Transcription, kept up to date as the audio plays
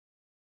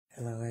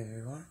Hello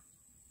everyone.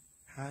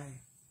 Hi.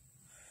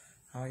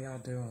 How y'all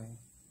doing?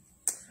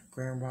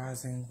 Grand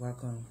Rising,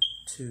 welcome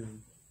to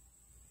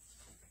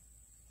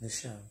the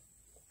show.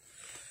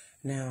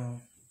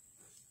 Now,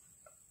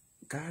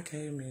 God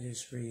gave me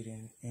this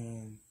reading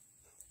and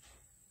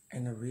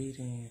the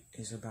reading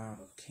is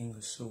about King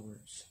of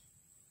Swords.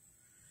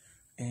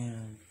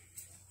 And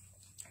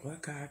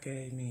what God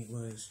gave me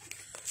was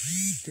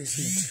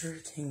this mature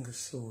King of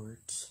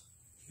Swords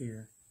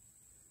here.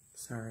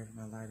 Sorry,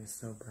 my light is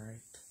so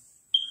bright.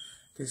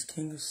 This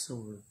King of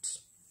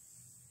Swords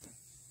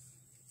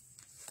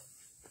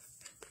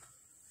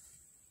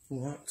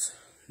wants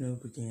new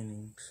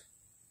beginnings.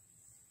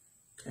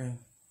 Okay?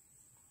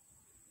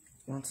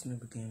 Wants new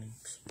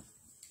beginnings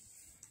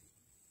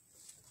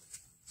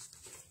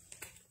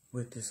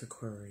with this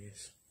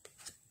Aquarius.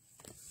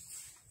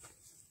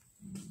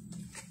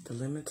 The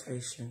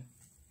limitation,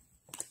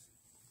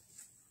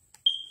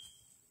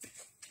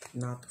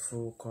 not the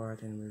Fool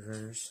card in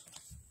reverse.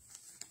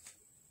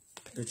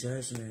 The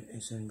Judgment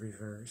is in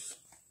reverse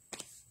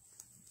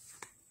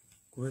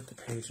with the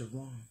Page of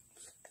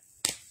Wands.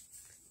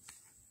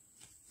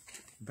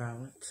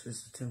 Balance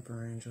is the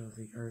Temper Angel,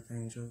 the Earth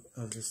Angel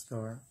of the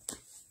Star.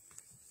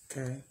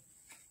 Okay.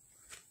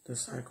 The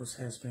cycles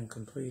has been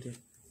completed.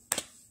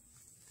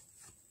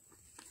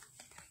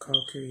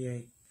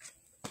 Co-create.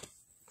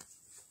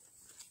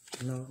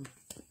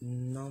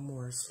 No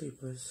more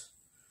sleepless.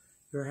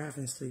 You're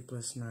having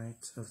sleepless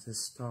nights of the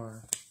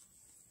Star.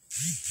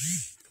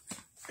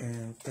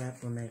 And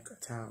that will make a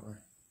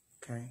tower.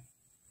 Okay?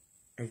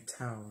 A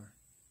tower.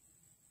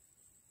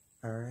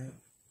 Alright?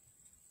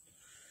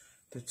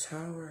 The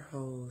tower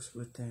holds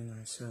within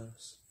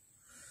ourselves.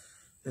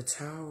 The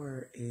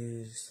tower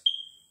is,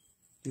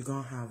 you're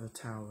going to have a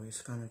tower.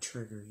 It's going to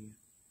trigger you.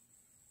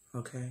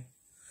 Okay?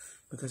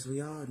 Because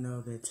we all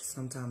know that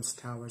sometimes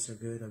towers are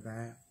good or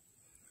bad.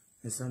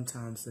 And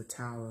sometimes the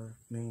tower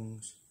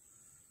means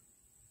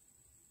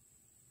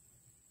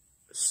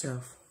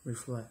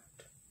self-reflect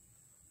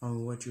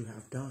on what you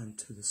have done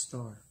to the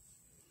star.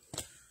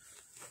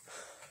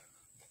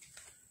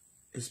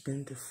 It's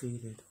been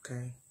defeated,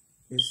 okay?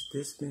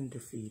 This been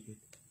defeated.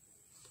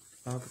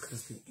 All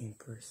because the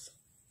Empress.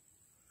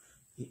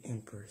 The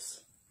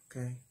Empress,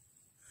 okay?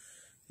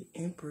 The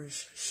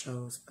Empress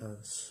shows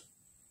us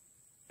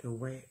the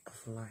way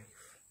of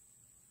life.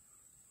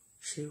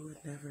 She would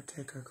never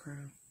take her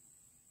crown.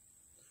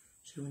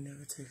 She would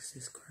never take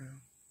this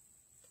crown.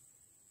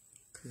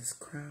 Because this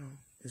crown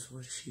is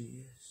what she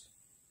is.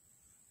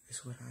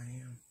 It's what I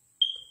am.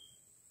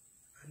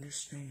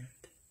 Understand.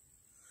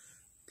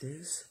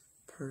 This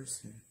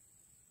person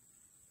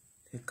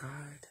that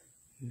God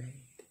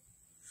made,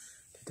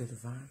 the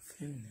Divine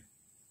Feminine,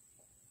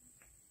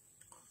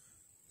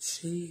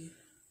 she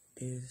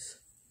is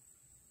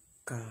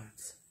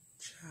God's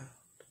child.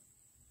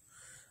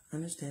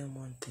 Understand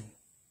one thing.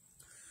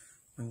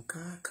 When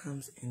God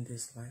comes in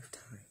this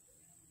lifetime,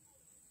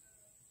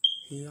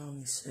 He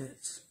only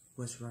sets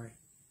what's right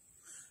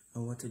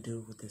and what to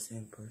do with this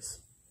Empress.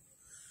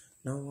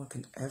 No one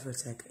can ever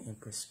take an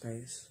Empress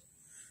space.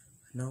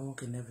 No one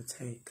can ever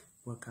take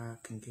what God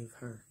can give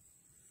her.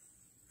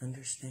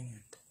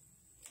 Understand.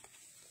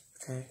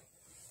 Okay?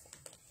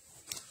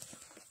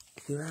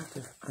 You have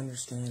to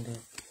understand that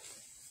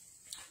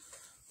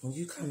when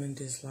you come in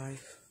this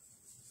life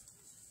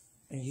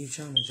and you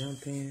trying to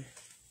jump in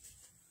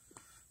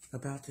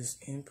about this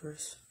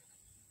Empress,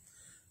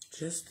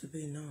 just to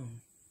be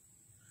known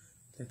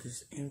that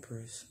this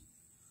Empress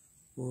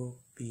will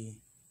be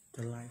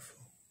delightful.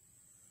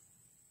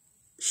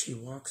 She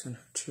walks in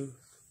her truth.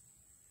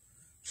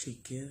 She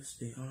gives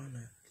the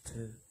honor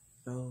to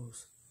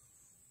those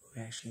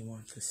who actually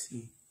want to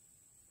see.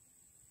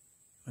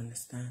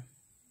 Understand?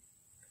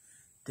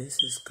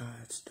 This is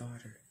God's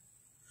daughter.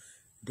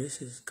 This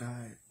is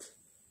God's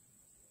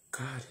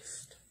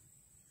goddess.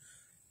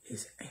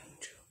 His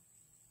angel.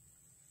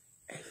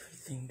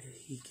 Everything that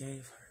He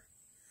gave her.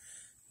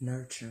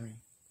 Nurturing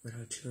with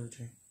her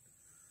children.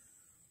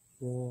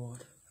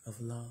 Ward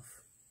of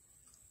love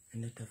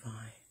and the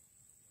divine.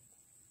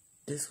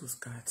 This was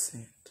God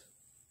sent.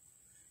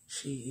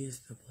 She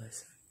is the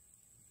blessing.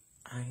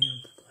 I am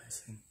the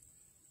blessing.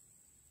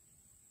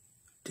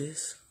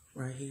 This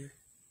right here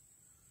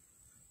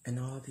and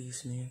all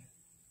these men,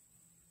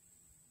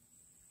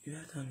 you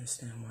have to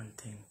understand one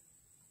thing.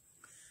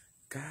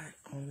 God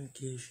only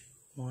gives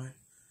you one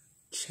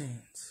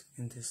chance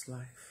in this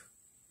life.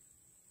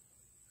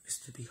 Is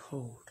to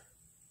behold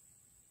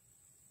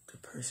the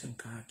person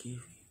God gave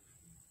you.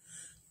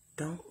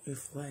 Don't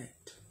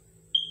reflect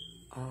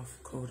off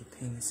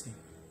codependency.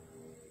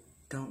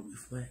 Don't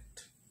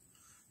reflect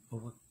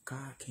on what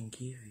God can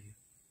give you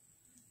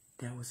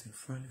that was in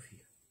front of you.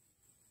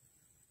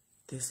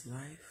 This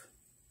life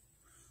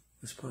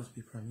was supposed to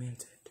be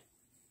fermented.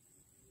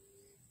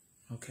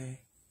 Okay?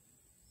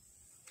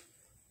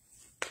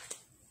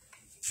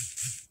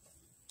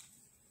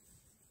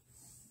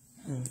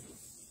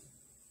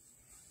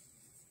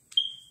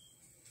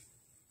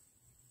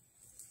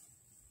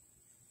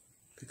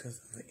 Because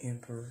of the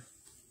emperor,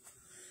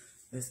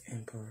 this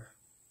emperor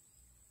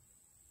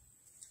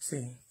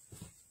See,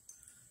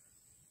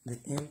 the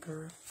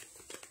Emperor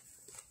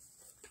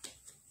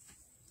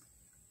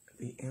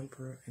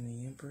and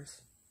the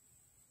Empress,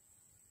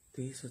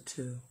 these are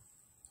two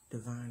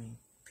divining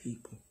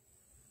people.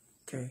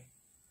 Okay?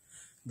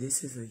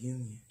 This is a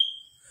union.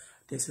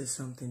 This is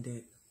something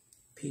that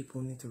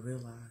people need to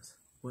realize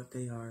what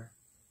they are,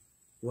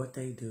 what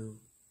they do,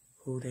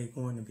 who they're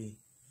going to be.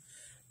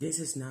 This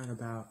is not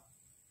about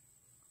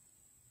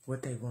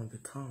what they want to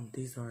become.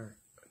 These are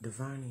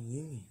divining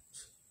unions.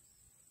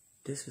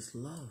 This is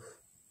love.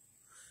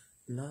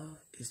 Love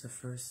is the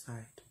first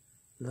sight.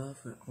 Love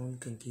only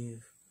can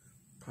give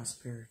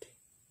prosperity.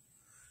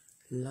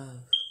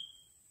 Love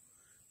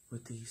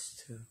with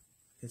these two.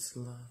 It's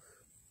love.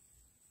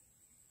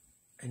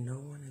 And no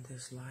one in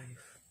this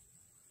life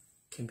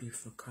can be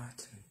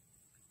forgotten.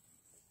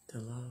 The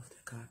love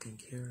that God can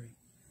carry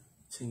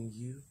between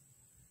you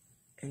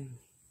and me.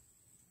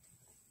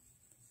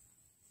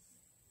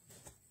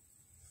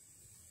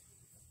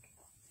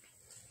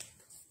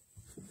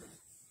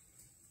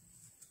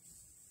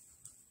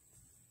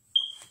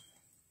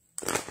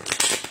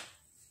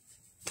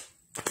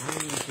 I am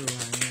who I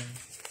am.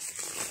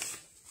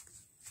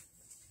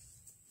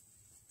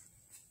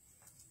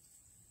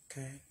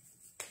 Okay?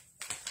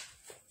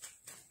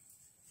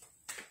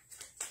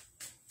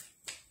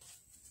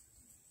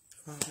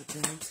 Father,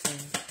 thanks,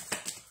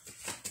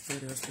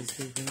 and let us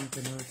receive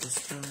anything at this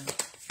time.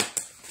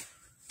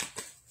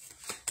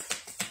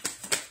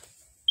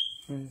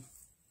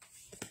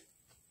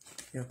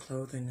 Your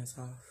clothing is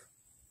off.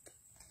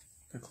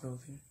 The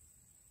clothing.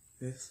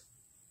 This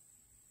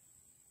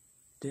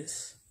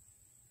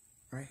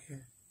right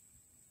here.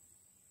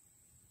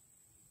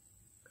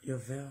 Your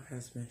veil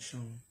has been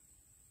shown.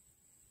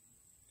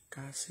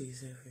 God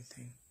sees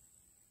everything.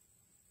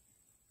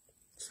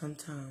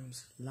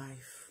 Sometimes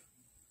life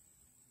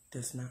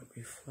does not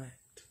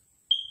reflect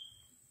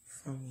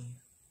from you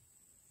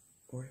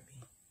or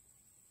me.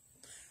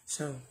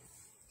 So,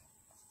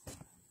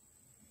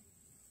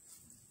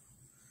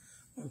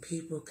 when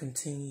people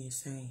continue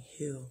saying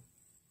heal,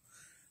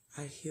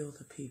 I heal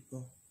the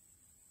people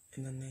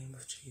in the name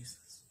of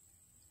Jesus.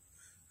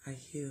 I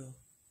heal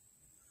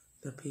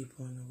the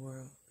people in the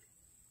world.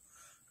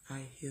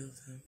 I heal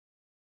them